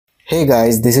Hey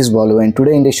guys, this is Balu and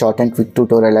today in this short and quick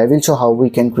tutorial I will show how we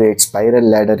can create spiral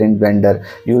ladder in Blender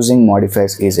using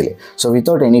modifiers easily. So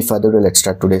without any further ado, let's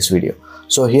start today's video.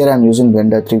 So here I am using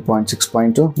Blender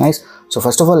 3.6.2. Nice. So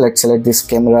first of all, let's select this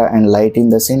camera and light in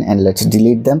the scene and let's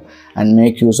delete them and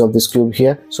make use of this cube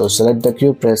here. So select the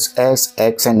cube, press S,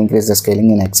 X and increase the scaling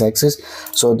in X-axis.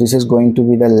 So this is going to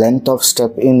be the length of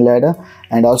step in ladder,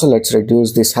 and also let's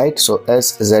reduce this height. So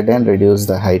S, Z and reduce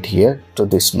the height here to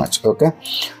this much. Okay.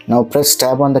 Now press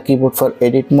tab on the keyboard for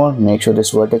edit mode. Make sure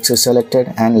this vertex is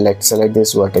selected and let's select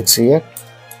this vertex here.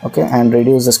 Okay, and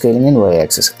reduce the scaling in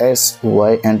y-axis. S,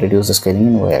 Y and reduce the scaling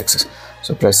in y-axis.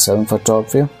 So press 7 for top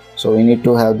view. So we need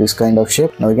to have this kind of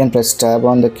shape. Now again press tab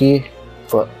on the key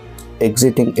for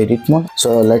exiting edit mode.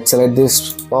 So let's select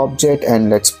this object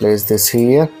and let's place this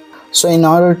here. So in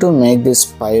order to make this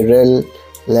spiral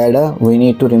ladder, we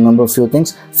need to remember a few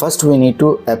things. First, we need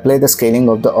to apply the scaling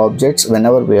of the objects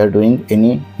whenever we are doing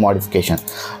any modification.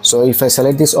 So if I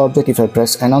select this object, if I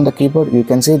press N on the keyboard, you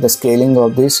can see the scaling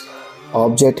of this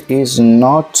object is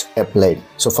not applied.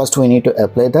 So first we need to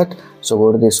apply that. So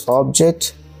go to this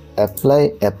object,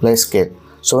 apply scale.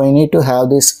 So we need to have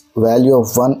this value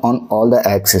of 1 on all the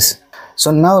axes.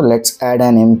 So now let's add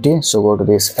an empty. So go to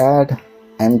this add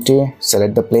empty,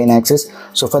 select the plane axis.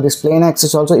 So for this plane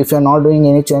axis also, if you're not doing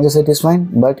any changes, it is fine.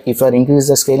 But if I increase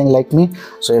the scaling like me,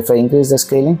 so if I increase the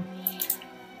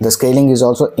scaling is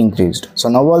also increased. So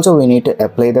now also we need to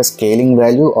apply the scaling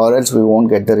value or else we won't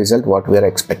get the result what we are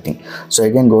expecting. So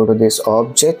again go to this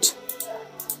object,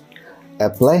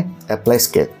 apply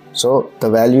scale. So the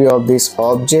value of this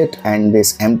object and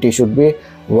this empty should be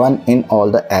 1 in all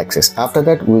the axes. After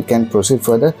that we can proceed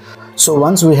further. So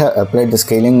once we have applied the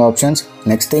scaling options,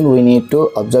 next thing we need to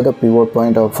observe the pivot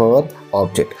point of our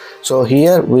object. So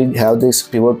here we have this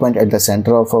pivot point at the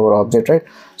center of our object, right?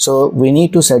 So we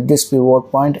need to set this pivot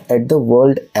point at the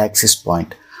world axis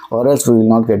point, or else we will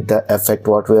not get the effect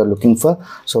what we are looking for.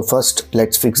 So first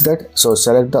let's fix that. So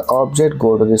select the object,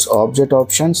 go to this object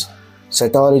options,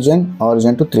 set origin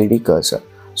to 3D cursor.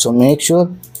 So make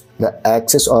sure the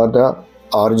axis or the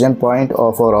origin point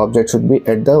of our object should be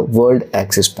at the world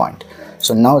axis point.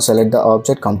 So now select the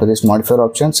object, come to this modifier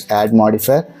options, add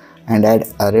modifier and add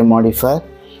array modifier.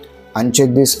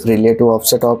 Uncheck this relative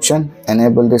offset option,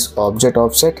 enable this object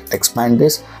offset, expand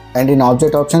this, and in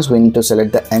object options we need to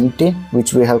select the empty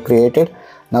which we have created.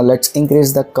 Now let's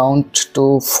increase the count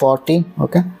to 40.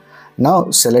 Okay,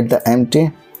 now select the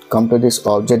empty, come to this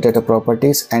object data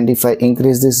properties, and if I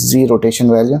increase this Z rotation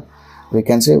value, we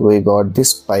can say we got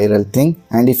this spiral thing,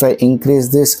 and if I increase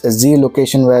this Z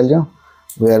location value,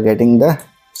 we are getting the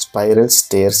spiral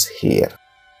stairs here.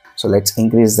 So let's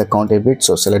increase the count a bit.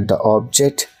 So select the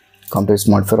object, come to this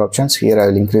modifier options. Here I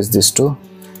will increase this to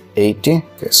 80.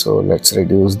 Okay, so let's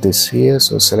reduce this here.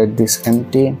 So select this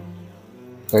empty,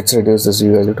 let's reduce the Z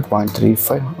value to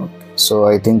 0.35. Okay, so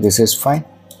I think this is fine.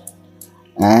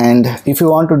 And if you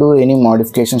want to do any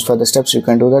modifications for the steps, you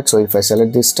can do that. So if I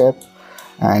select this step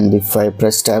and if I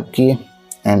press tab key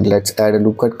and let's add a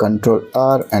loop cut, Control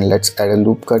R, and let's add a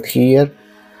loop cut here.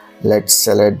 Let's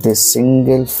select this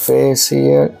single face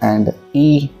here and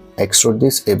E, extrude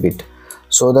this a bit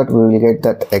so that we will get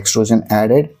that extrusion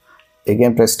added.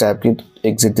 Again press tab key to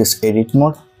exit this edit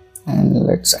mode, and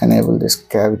let's enable this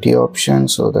cavity option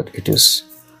so that it is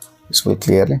visible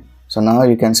clearly. So now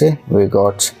you can see we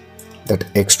got that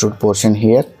extrude portion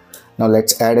here. Now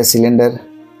let's add a cylinder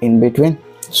in between.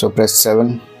 So press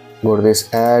 7, go to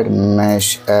this add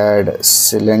mesh, add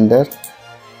cylinder.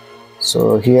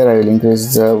 So here I will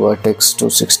increase the vertex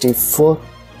to 64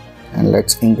 and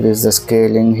let's increase the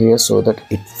scaling here so that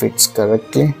it fits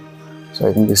correctly. So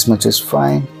I think this much is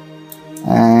fine,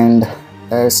 and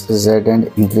S, Z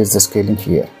and increase the scaling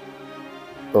here.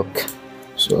 Okay,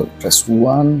 so press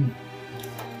 1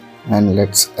 and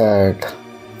let's add.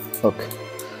 Okay,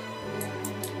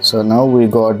 so now we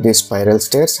got this spiral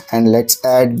stairs, and let's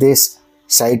add this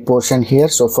side portion here.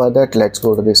 So for that let's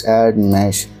go to this add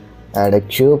mesh, add a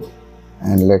cube,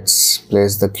 and let's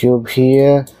place the cube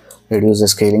here, reduce the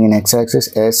scaling in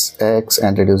x-axis, S, X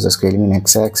and reduce the scaling in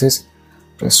x-axis.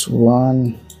 Press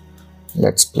 1,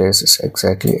 let's place this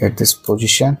exactly at this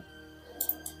position.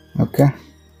 Okay,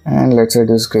 and let's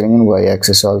reduce scaling in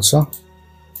y-axis also,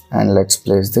 and let's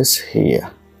place this here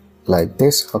like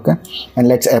this. Okay, and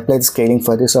let's apply the scaling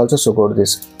for this also. So go to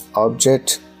this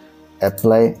object,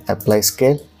 apply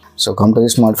scale. So come to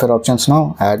this modifier options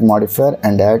now, add modifier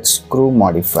and add screw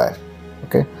modifier.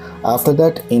 Okay, after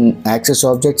that in axis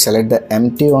object select the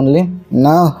empty only.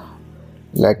 Now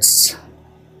let's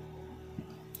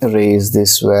raise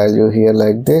this value here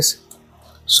like this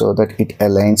so that it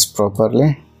aligns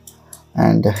properly.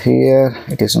 and here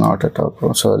it is not at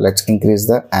all. So let's increase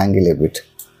the angle a bit.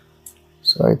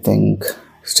 So I think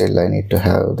still I need to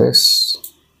have this.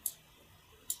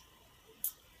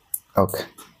 Okay,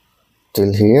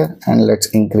 till here, and let's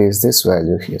increase this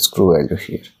value here, screw value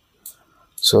here,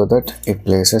 so that it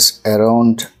places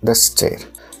around the stair.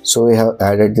 So we have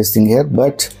added this thing here,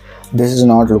 but this is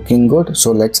not looking good.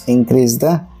 So let's increase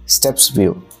the steps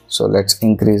view. So let's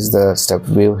increase the step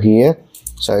view here.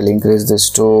 So I'll increase this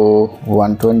to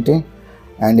 120,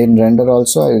 and in render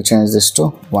also I will change this to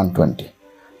 120.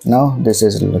 Now this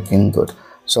is looking good.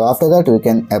 So after that we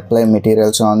can apply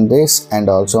materials on this and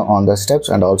also on the steps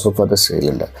and also for the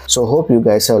cylinder. So hope you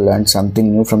guys have learned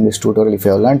something new from this tutorial. If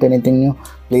you have learned anything new,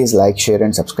 please like, share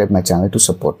and subscribe my channel to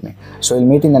support me. So we'll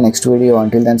meet in the next video.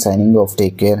 Until then, signing off.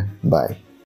 Take care. Bye.